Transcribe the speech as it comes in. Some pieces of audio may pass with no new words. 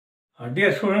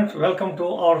Dear students, welcome to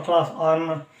our class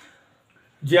on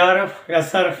JRF,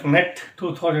 SRF, Net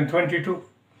 2022,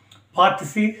 Part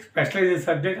C, Specialized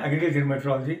Subject, Agriculture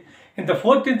Meteorology. In the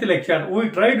 14th lecture, we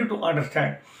tried to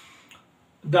understand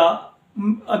the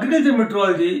agriculture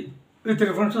meteorology with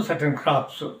reference to certain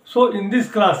crops. So, in this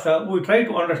class, we try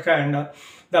to understand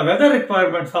the weather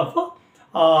requirements of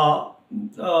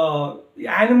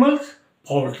animals,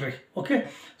 poultry. Okay,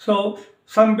 so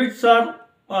some bits are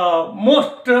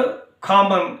most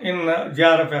common in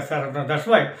JRF, SRF. That's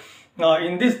why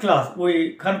in this class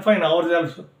we confine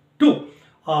ourselves to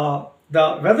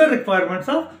the weather requirements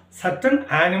of certain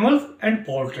animals and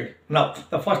poultry. Now,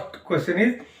 the first question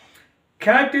is,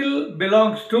 cattle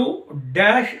belongs to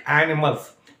dash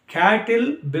animals.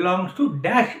 Cattle belongs to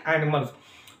dash animals.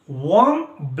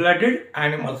 Warm-blooded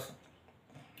animals.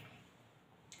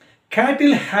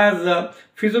 Cattle has a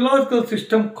physiological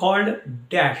system called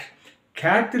dash.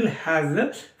 Cattle has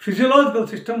a physiological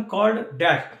system called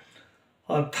dash.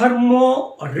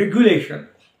 Thermoregulation.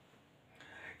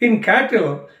 In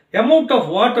cattle, amount of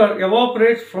water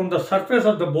evaporates from the surface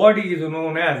of the body is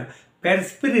known as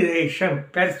perspiration.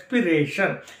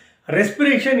 Perspiration.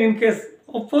 Respiration in case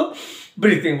of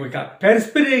breathing we call.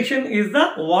 Perspiration is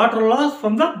the water loss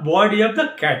from the body of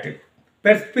the cattle.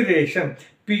 Perspiration.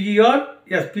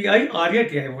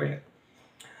 P-E-R-S-P-I-R-A-T-I-O-N.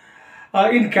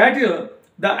 In cattle,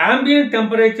 the ambient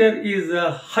temperature is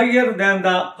higher than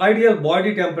the ideal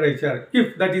body temperature.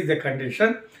 If that is the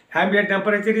condition, ambient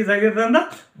temperature is higher than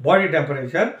the body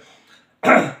temperature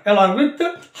along with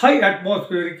high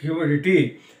atmospheric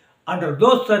humidity. Under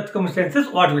those circumstances,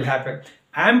 what will happen?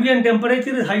 Ambient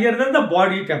temperature is higher than the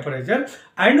body temperature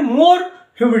and more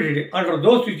humidity. Under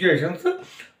those situations,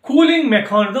 cooling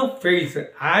mechanism fails.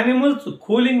 Animals'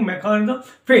 cooling mechanism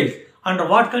fails. Under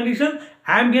what condition?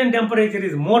 Ambient temperature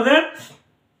is more than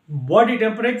body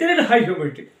temperature and high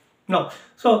humidity. Now,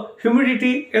 so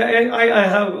humidity, I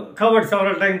have covered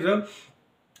several times.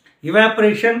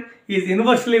 Evaporation is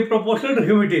inversely proportional to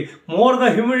humidity. More the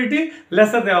humidity,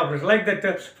 lesser the evaporation. Like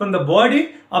that, from the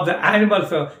body of the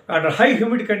animals under high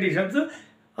humid conditions,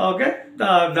 okay,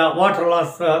 the water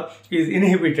loss is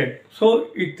inhibited.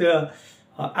 So it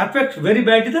affects very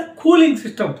badly the cooling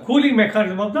system, cooling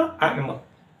mechanism of the animal.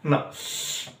 Now,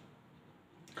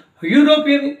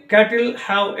 European cattle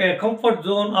have a comfort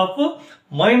zone of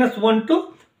 -1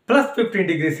 to +15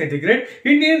 degrees centigrade.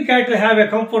 Indian cattle have a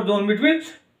comfort zone between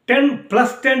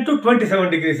 +10 to 27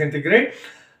 degrees centigrade.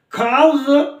 Cows,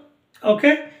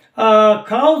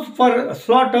 cows for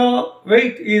slaughter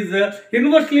weight is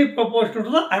inversely proportional to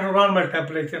the environmental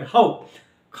temperature. How?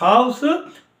 Cows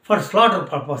for slaughter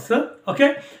purpose,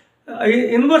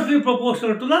 inversely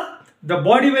proportional to the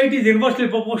body weight is inversely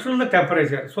proportional to the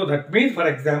temperature. So that means, for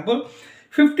example,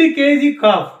 50 kg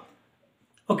calf,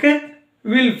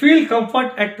 will feel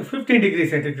comfort at 15 degrees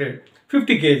centigrade.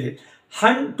 50 kg.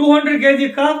 200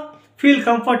 kg calf feel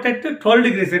comfort at 12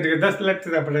 degrees centigrade. That's left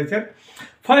temperature.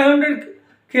 500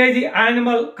 kg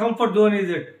animal comfort zone is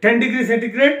 10 degrees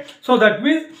centigrade. So that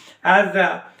means as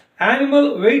the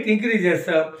animal weight increases,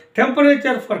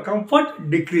 temperature for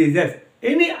comfort decreases.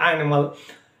 Any animal,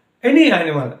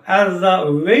 as the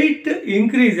weight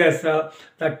increases,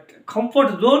 that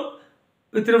comfort zone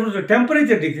with reference to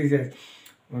temperature decreases.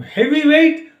 Heavy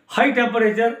weight, high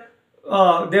temperature,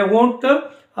 they won't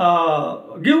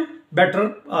give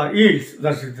better yields.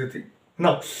 That's the thing.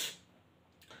 Now,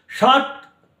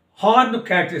 short-horned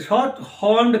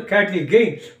cattle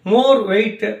gain more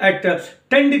weight at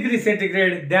 10 degrees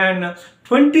centigrade than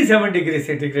 27 degrees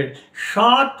centigrade.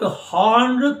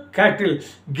 Short-horned cattle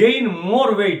gain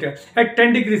more weight at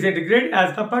 10 degrees centigrade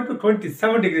as compared to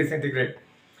 27 degrees centigrade.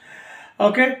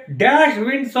 Dash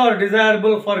winds are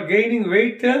desirable for gaining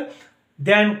weight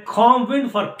than calm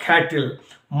wind for cattle.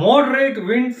 Moderate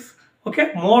winds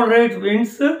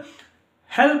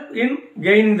help in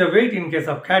gaining the weight in case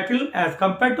of cattle as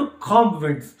compared to calm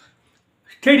winds.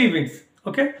 Steady winds,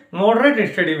 moderate and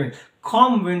steady winds.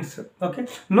 Calm winds,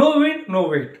 no wind, no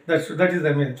weight. That is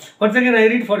the meaning. Once again, I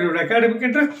read for your academic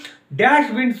interest.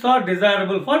 Dash winds are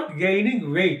desirable for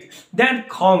gaining weight than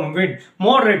calm wind.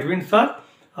 Moderate winds are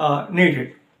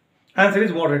needed. Answer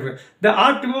is moderate wind. The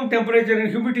optimum temperature and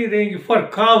humidity range for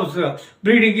cows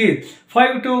breeding is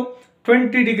 5 to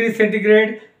 20 degrees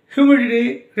centigrade.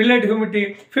 Humidity, relative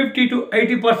humidity 50 to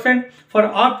 80% for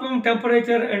optimum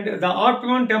temperature, and the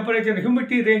optimum temperature and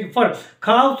humidity range for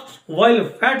cows while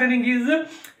fattening is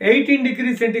 18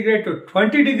 degrees centigrade to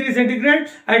 20 degrees centigrade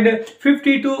and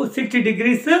 50 to 60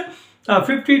 degrees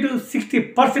 50 to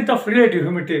 60% of relative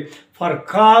humidity. For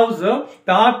cows,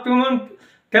 the optimum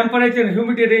temperature and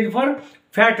humidity range for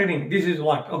fattening, this is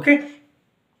what,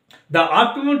 The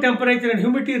optimum temperature and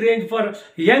humidity range for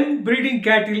young breeding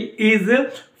cattle is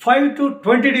 5 to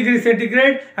 20 degrees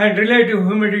centigrade and relative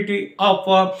humidity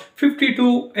of 50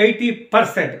 to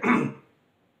 80%.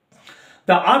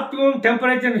 The optimum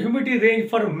temperature and humidity range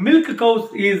for milk cows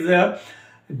is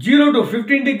 0 to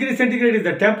 15 degrees centigrade is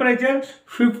the temperature,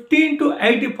 15 to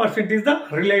 80% is the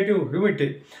relative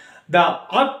humidity. The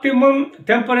optimum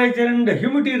temperature and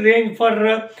humidity range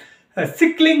for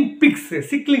sickling pigs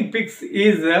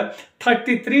is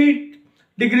 33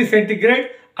 degrees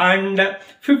centigrade and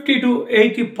 50 to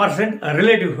 80%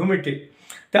 relative humidity.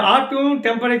 The optimum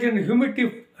temperature and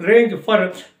humidity range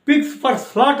for pigs for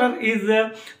slaughter is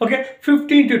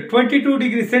 15 to 22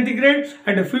 degrees centigrade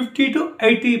and 50 to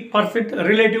 80%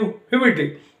 relative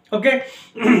humidity. Okay.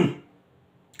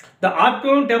 The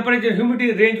optimum temperature and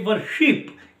humidity range for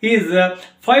sheep is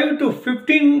 5 to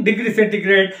 15 degrees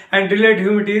centigrade and relative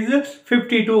humidity is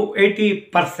 50 to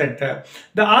 80%.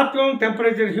 The optimum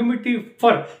temperature and humidity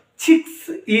for chicks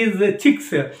is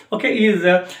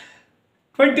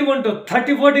 21 to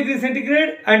 34 degrees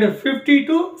centigrade and 50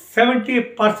 to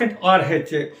 70%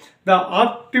 RH. The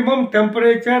optimum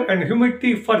temperature and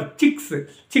humidity for chicken,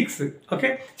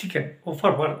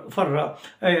 for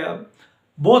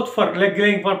both for leg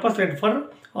laying purpose and for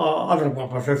other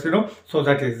purposes, So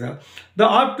that is the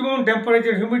optimum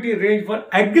temperature and humidity range for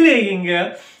egg laying.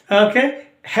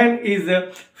 Hen is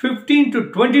 15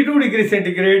 to 22 degrees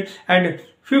centigrade and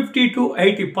 50 to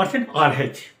 80%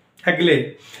 RH. Egg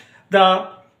laying. The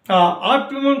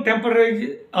optimum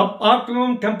temperature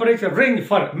range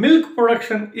for milk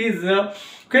production is 0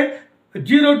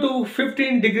 to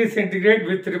 15 degrees centigrade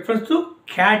with reference to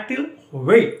cattle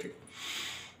weight.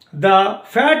 The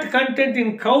fat content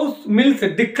in cow's milk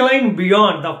decline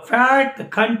beyond the fat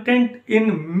content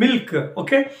in milk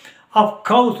of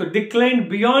cows declined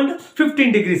beyond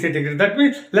 15 degrees centigrade. That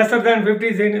means lesser than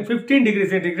 15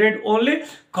 degrees centigrade only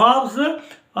cow's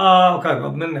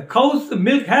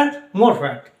milk has more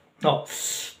fat. Now,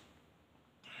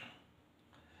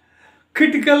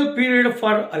 critical period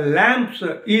for lambs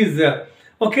is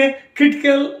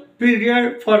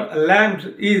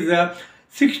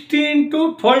 16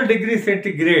 to 12 degrees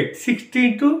centigrade.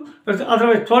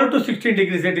 12 to 16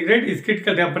 degrees centigrade is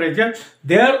critical temperature.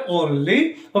 There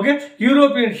only,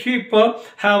 European sheep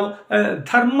have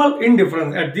thermal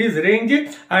indifference at this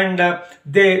range and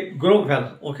they grow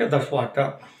well. That's what.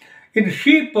 In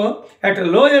sheep, at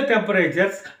lower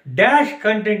temperatures, dash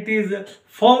content is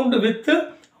found with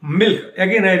milk.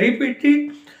 Again, I repeat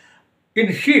it.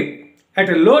 In sheep, at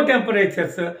low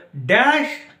temperatures,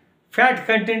 dash fat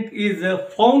content is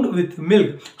found with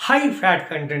milk. High fat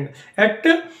content. At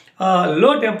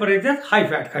low temperature, high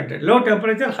fat content. Low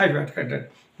temperature, high fat content.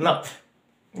 Now,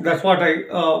 that's what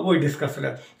we discussed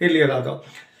earlier also.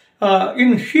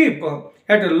 In sheep,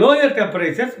 at lower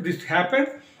temperatures, this happens.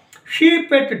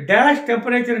 Sheep at dash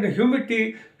temperature and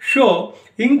humidity show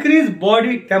increased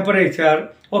body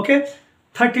temperature,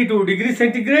 32 degrees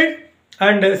centigrade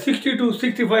and 60 to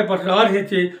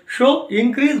 65% RH show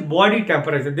increased body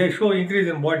temperature. They show increase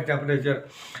in body temperature.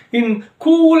 In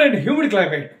cool and humid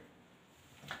climate,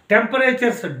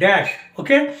 temperatures dash,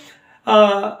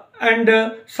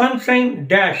 and sunshine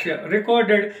dash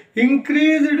recorded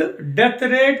increased death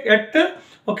rate at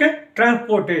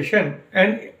transportation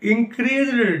and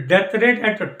increased death rate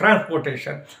at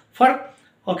transportation for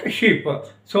sheep.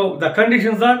 So the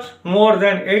conditions are more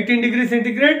than 18 degrees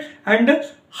centigrade and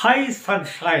high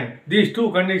sunshine. These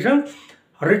two conditions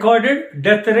recorded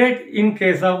death rate in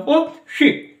case of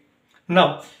sheep.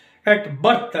 Now, at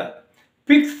birth,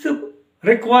 pigs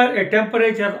require a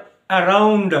temperature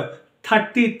around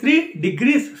 33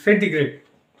 degrees centigrade.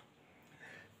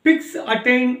 Pigs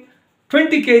attain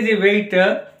 20 kg weight.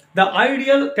 The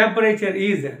ideal temperature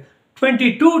is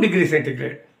 22 degrees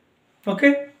centigrade.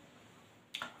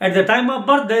 At the time of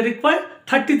birth, they require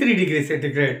 33 degrees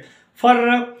centigrade.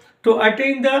 To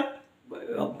attain the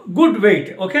good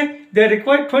weight, they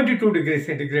require 22 degrees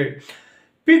centigrade.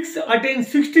 Pigs attain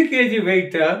 60 kg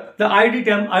weight. The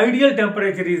ideal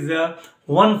temperature is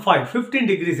 15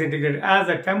 degrees centigrade. As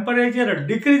the temperature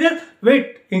decreases,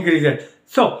 weight increases.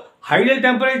 So, ideal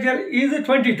temperature is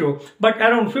 22, but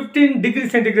around 15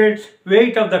 degrees centigrade,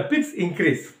 weight of the pigs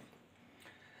increase.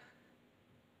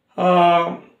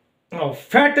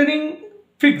 Fattening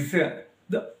pigs.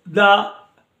 The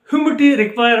humidity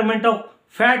requirement of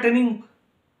fattening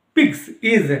pigs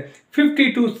is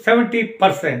 50 to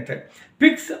 70%.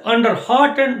 Pigs under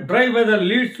hot and dry weather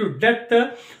leads to death,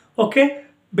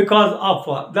 because of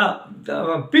the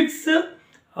pigs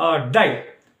die,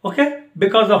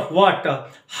 because of what?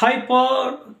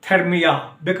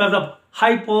 Hypothermia. Because of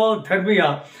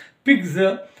hypothermia, pigs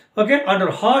Okay, under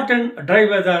hot and dry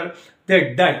weather,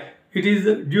 they die. It is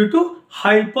due to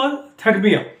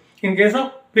hyperthermia in case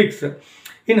of pigs.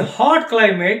 In hot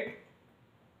climate,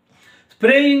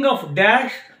 spraying of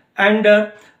dash and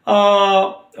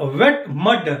wet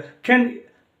mud can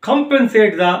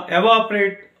compensate the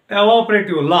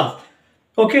evaporative loss.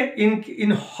 Okay,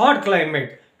 in hot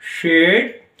climate,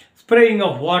 shade, spraying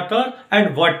of water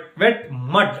and wet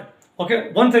mud.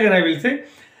 Okay, once again I will say,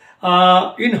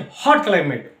 in hot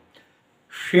climate,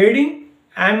 shading,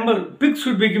 pigs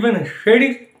should be given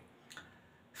shading,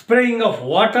 spraying of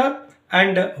water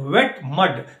and wet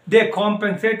mud. They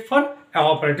compensate for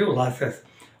evaporative losses.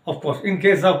 Of course, in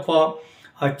case of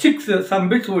chicks, some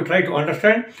bits we try to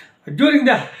understand. During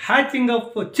the hatching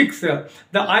of chicks, the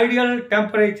ideal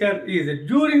temperature is,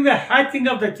 the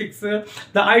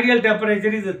ideal temperature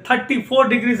is 34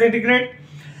 degrees centigrade.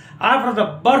 After the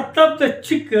birth of the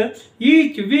chick,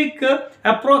 each week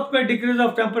approximate decrease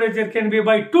of temperature can be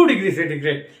by 2 degrees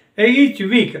centigrade. Each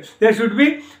week there should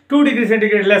be 2 degrees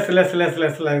centigrade less.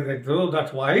 So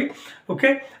that's why,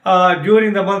 okay,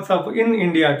 during the months of, in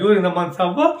India, during the months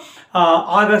of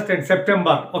August and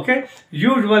September, okay,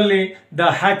 usually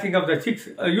the hatching of the chicks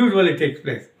usually takes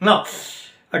place. Now,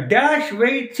 a dash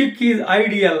weight chick is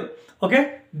ideal.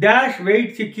 Okay, dash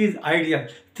weight chick is ideal.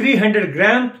 300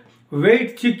 grams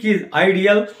weight chick is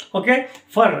ideal, okay,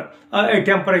 for a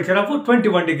temperature of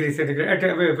 21 degrees centigrade.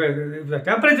 If the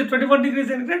temperature is 21 degrees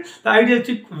centigrade, the ideal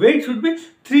chick weight should be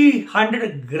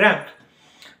 300 grams.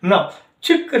 Now,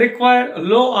 chick require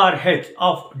low RH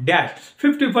of dash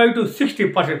 55 to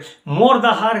 60%. More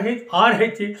the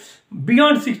RH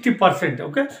beyond 60%.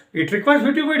 Okay, it requires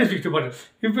 55 to 60%.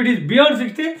 If it is beyond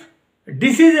 60,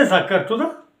 diseases occur to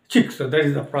the chicks. So that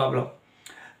is the problem.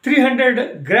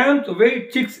 300 grams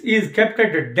weight chicks is kept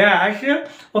at dash.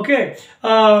 Okay,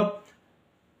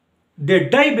 they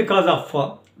die because of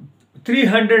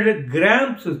 300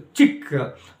 grams chick.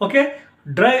 Okay,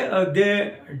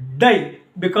 they die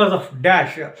because of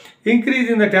dash increase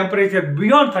in the temperature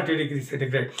beyond 30 degrees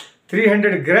centigrade.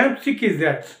 300 grams chick is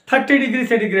there, 30 degrees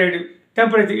centigrade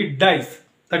temperature, it dies.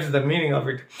 That is the meaning of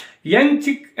it. Young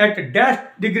chick at dash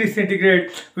degrees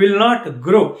centigrade will not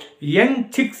grow. Young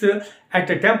chicks at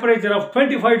a temperature of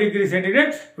 25 degrees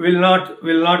centigrade will not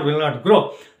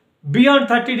grow. Beyond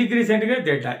 30 degrees centigrade,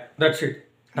 they die. That's it.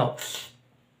 Now,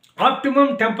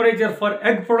 optimum temperature for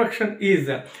egg production is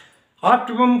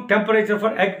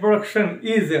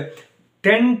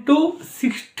 10 to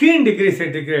 16 degrees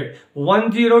centigrade.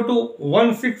 10 to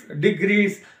 16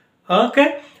 degrees.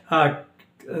 Okay.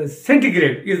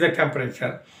 Centigrade is the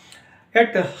temperature.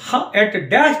 At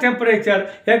dash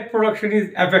temperature, egg production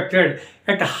is affected.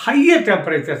 At higher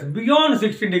temperatures, beyond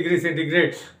 16 degrees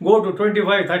centigrade, go to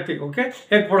 25, 30, okay,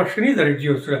 egg production is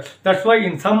reduced. That's why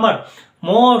in summer,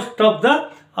 most of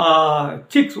the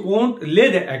chicks won't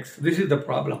lay the eggs. This is the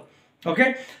problem.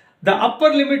 Okay. The upper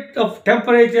limit of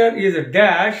temperature is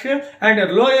dash and a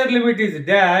lower limit is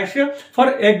dash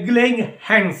for egg laying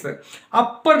hens.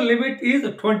 Upper limit is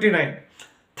 29.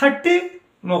 30,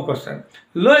 no question.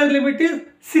 Lower limit is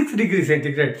 6 degrees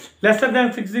centigrade. Lesser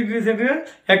than 6 degrees centigrade,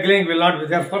 egg laying will not be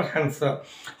there for hens.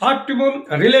 Optimum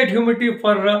relative humidity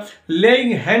for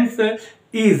laying hens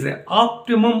is, around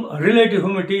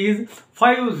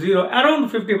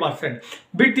 50%.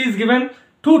 Bit is given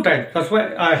 2 times. That's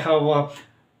why I have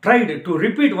tried to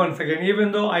repeat once again,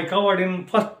 even though I covered in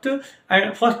first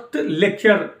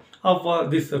lecture of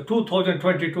this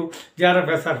 2022 JRF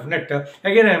SRF net.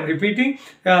 Again I am repeating,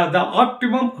 the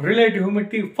optimum relative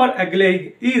humidity for egg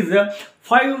laying is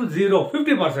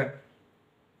 50%.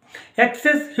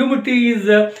 Excess humidity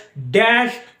is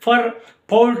dash for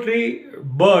poultry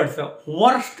birds,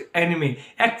 worst enemy.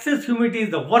 Excess humidity is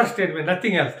the worst enemy,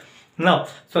 nothing else. Now,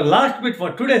 so last bit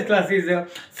for today's class is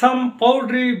some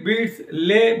poultry breeds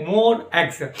lay more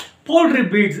eggs. Poultry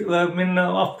breeds,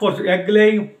 of course, egg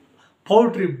laying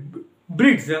poultry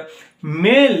breeds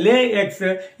may lay eggs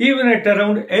even at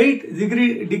around 8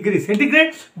 degrees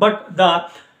centigrade, but the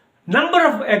number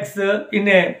of eggs in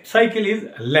a cycle is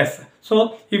less.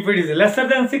 So if it is lesser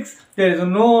than 6, there is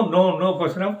no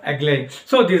question of egg laying.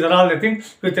 So these are all the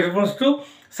things which refers to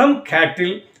some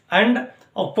cattle, and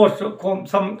of course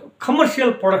some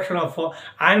commercial production of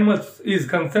animals is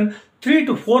concerned. 3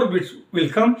 to 4 bits will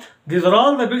come. These are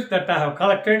all the bits that I have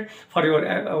collected for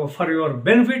your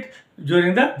benefit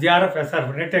during the JRF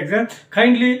SRF net exam.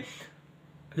 Kindly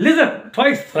listen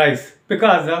twice, thrice,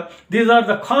 because these are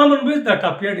the common bits that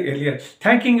appeared earlier.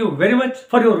 Thanking you very much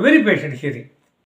for your very patient hearing.